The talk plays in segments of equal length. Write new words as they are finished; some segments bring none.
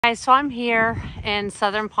Guys, so I'm here in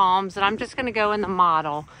Southern Palms and I'm just going to go in the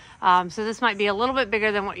model. So this might be a little bit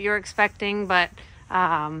bigger than what you're expecting, but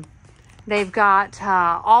they've got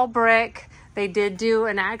all brick. They did do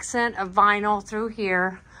an accent of vinyl through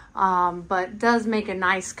here, but does make a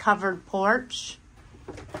nice covered porch,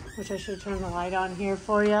 which I should turn the light on here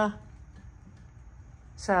for you.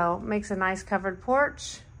 So makes a nice covered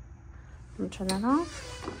porch. I'm gonna turn that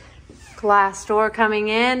off. Glass door coming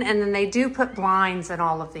in, and then they do put blinds in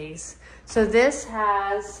all of these. So this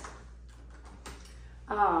has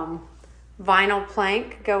vinyl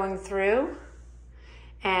plank going through,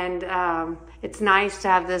 and it's nice to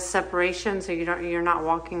have this separation so you're not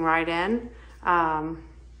walking right in.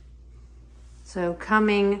 So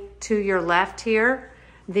coming to your left here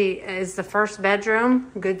is the first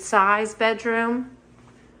bedroom, good size bedroom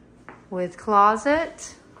with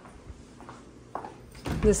closet.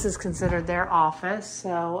 This is considered their office.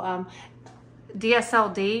 So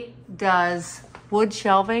DSLD does wood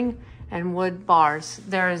shelving and wood bars.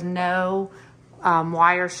 There is no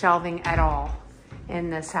wire shelving at all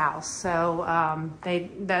in this house. So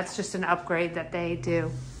that's just an upgrade that they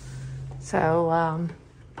do. So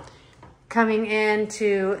coming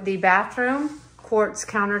into the bathroom, quartz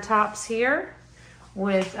countertops here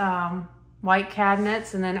with white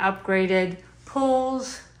cabinets, and then upgraded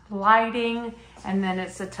pools, lighting, and then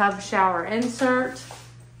it's a tub shower insert.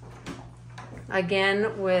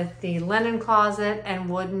 Again, with the linen closet and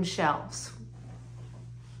wooden shelves.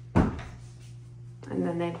 And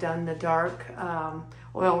then they've done the dark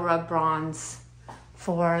oil rub bronze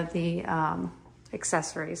for the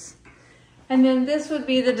accessories. And then this would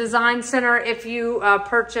be the design center if you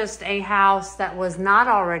purchased a house that was not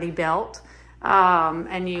already built.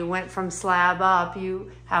 And you went from slab up,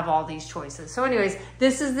 you have all these choices. So anyways,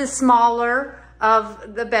 this is the smaller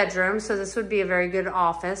of the bedroom. So this would be a very good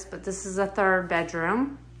office, but this is a third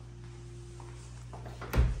bedroom.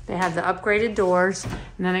 They have the upgraded doors,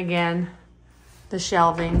 and then again, the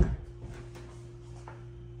shelving.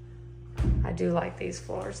 I do like these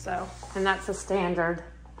floors though, and that's a standard.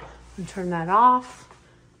 And turn that off.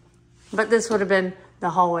 But this would have been the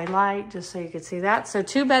hallway light, just so you could see that. So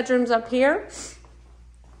 2 bedrooms up here.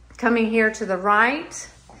 Coming here to the right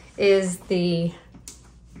is the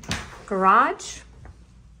garage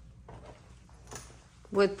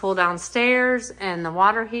with pull down stairs and the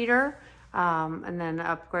water heater, and then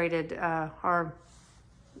upgraded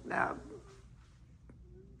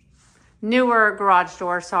newer garage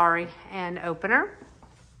door, sorry, and opener.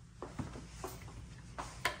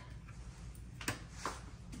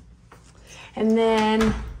 And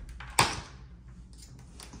then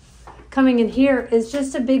coming in here is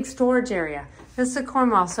just a big storage area. This is a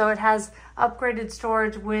Cornel, so it has upgraded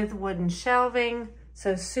storage with wooden shelving.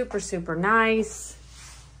 So super, super nice.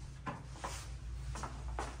 I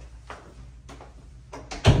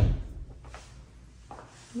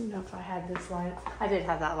don't know if I had this light. I did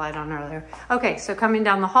have that light on earlier. Okay, so coming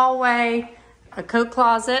down the hallway, a coat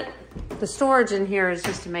closet. The storage in here is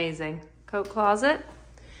just amazing. Coat closet.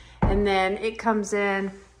 And then it comes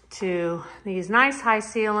in to these nice high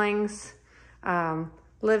ceilings,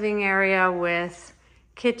 living area with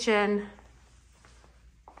kitchen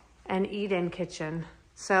and eat-in kitchen.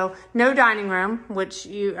 So no dining room, which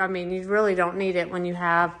you really don't need it when you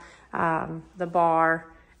have the bar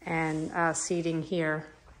and seating here.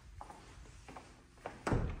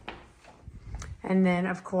 And then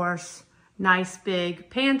of course, nice big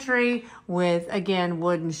pantry with, again,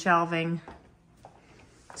 wooden shelving.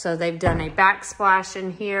 So they've done a backsplash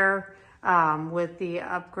in here with the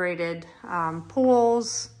upgraded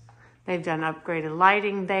pools. They've done upgraded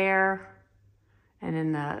lighting there. And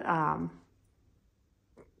in the,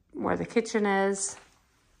 where the kitchen is,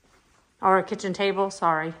 or a kitchen table,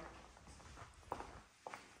 sorry.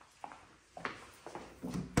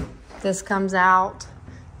 This comes out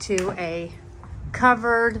to a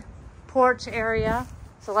covered porch area.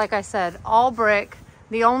 So like I said, all brick.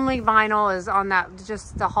 The only vinyl is on that,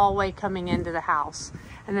 just the hallway coming into the house.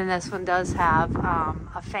 And then this one does have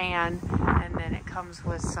a fan, and then it comes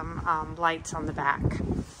with some lights on the back.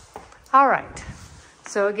 All right,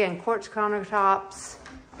 so again, quartz countertops.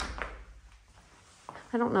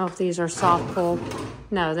 I don't know if these are soft pull.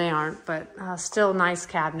 No, they aren't, but still nice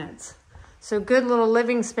cabinets. So good little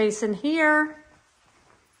living space in here.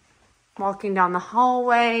 Walking down the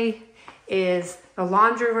hallway is the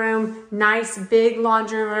laundry room, nice big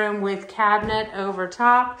laundry room with cabinet over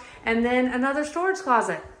top, and then another storage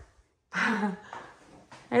closet.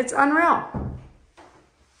 It's unreal.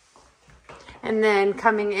 And then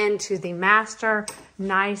coming into the master,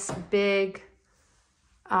 nice big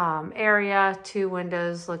area, 2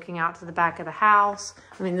 windows looking out to the back of the house.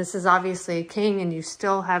 I mean, this is obviously a king and you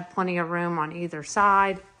still have plenty of room on either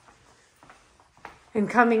side. And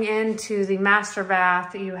coming into the master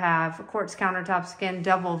bath, you have quartz countertops, again,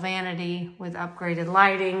 double vanity with upgraded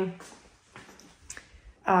lighting.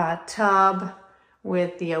 Tub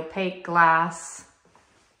with the opaque glass.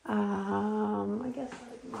 I guess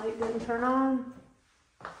the light didn't turn on.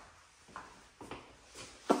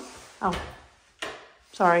 Oh,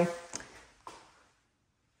 sorry.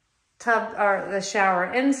 Tub or the shower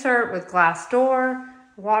insert with glass door,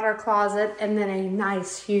 water closet, and then a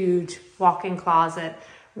nice huge walk-in closet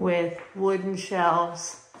with wooden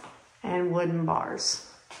shelves and wooden bars.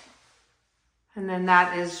 And then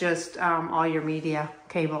that is just all your media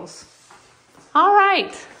cables. All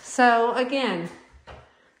right, so again,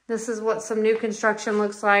 this is what some new construction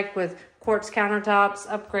looks like with quartz countertops,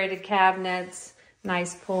 upgraded cabinets,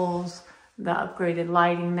 nice pulls, the upgraded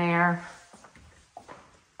lighting there.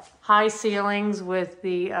 High ceilings with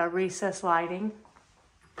the recessed lighting.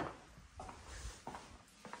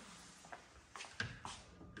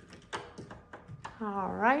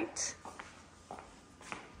 All right.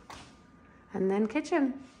 And then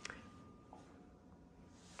kitchen.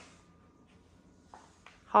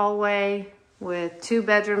 Hallway with 2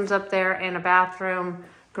 bedrooms up there and a bathroom,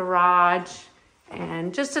 garage,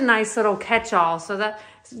 and just a nice little catch-all. So that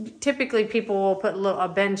typically people will put a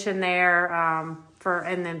bench in there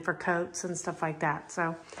and then for coats and stuff like that.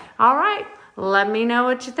 So, all right, let me know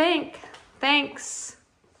what you think. Thanks.